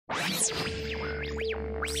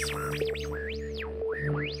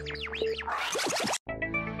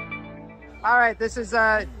All right, this is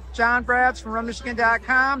John Brabs from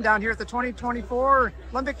RunMichigan.com down here at the 2024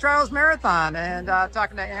 Olympic Trials Marathon, and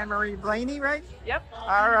talking to Anne Marie Blaney, right? Yep.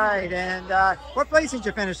 All right, and what place did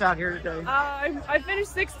you finish out here today? I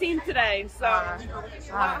finished 16th today, so a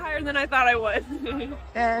lot higher than I thought I would.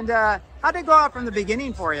 And how did it go out from the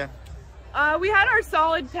beginning for you? We had our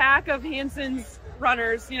solid pack of Hansons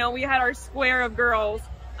runners. You know, we had our square of girls,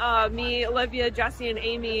 me, Olivia, Jessie, and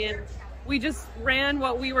Amy, and we just ran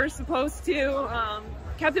what we were supposed to.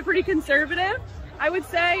 Kept it pretty conservative, I would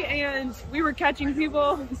say, and we were catching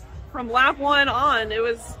people from lap 1 on. It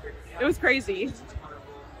was crazy.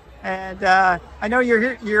 And I know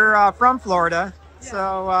you're from Florida, yeah.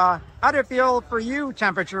 So how did it feel for you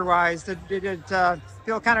temperature-wise? Did it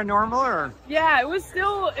feel kind of normal, or? Yeah, it was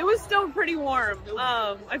still pretty warm.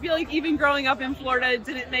 I feel like even growing up in Florida, it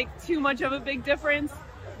didn't make too much of a big difference.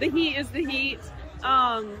 The heat is the heat,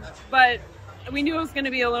 but we knew it was going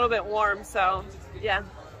to be a little bit warm, so yeah.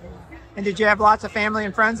 And did you have lots of family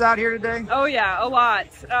and friends out here today? Oh yeah, a lot.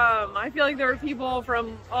 I feel like there were people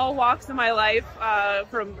from all walks of my life,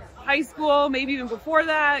 from high school, maybe even before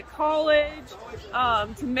that, college,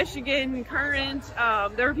 to Michigan, current.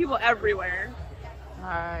 There were people everywhere. All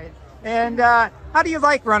right. And how do you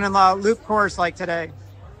like running a loop course like today?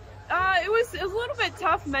 It was a little bit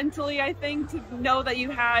tough mentally, I think, to know that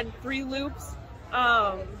you had 3 loops.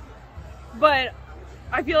 But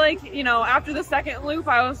I feel like, you know, after the second loop,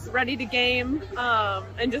 I was ready to game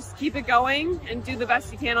and just keep it going and do the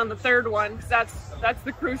best you can on the 3rd one, because that's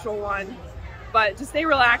the crucial one. But just stay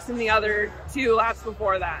relaxed in the other 2 laps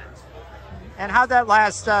before that. And how'd that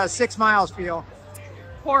last 6 miles feel?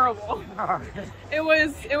 Horrible. It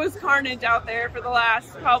was carnage out there for the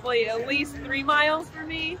last probably at least 3 miles for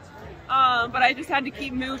me. But I just had to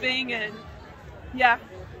keep moving, and yeah.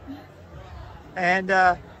 And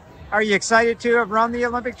are you excited to have run the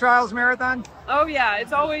Olympic Trials Marathon? Oh yeah,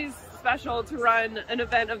 it's always special to run an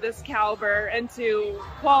event of this caliber and to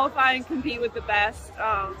qualify and compete with the best.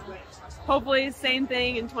 Hopefully same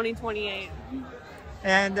thing in 2028.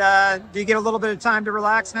 And do you get a little bit of time to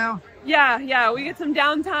relax now? Yeah, we get some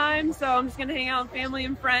downtime, so I'm just gonna hang out with family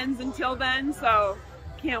and friends until then, so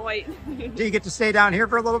can't wait. Do you get to stay down here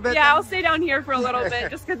for a little bit? Yeah, then? I'll stay down here for a little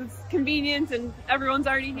bit just because it's convenient and everyone's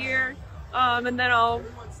already here. And then I'll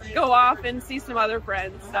go off and see some other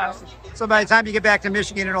friends. So by the time you get back to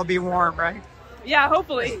Michigan, it'll be warm, right? Yeah,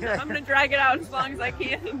 hopefully. I'm going to drag it out as long as I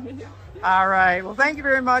can. All right. Well, thank you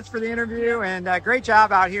very much for the interview, and great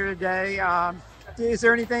job out here today. Is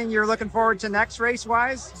there anything you're looking forward to next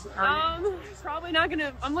race-wise? Probably not going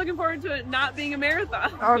to. I'm looking forward to it not being a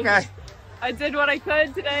marathon. Okay. I did what I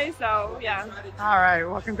could today, so yeah. All right.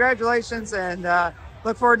 Well, congratulations, and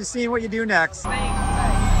look forward to seeing what you do next. Thanks.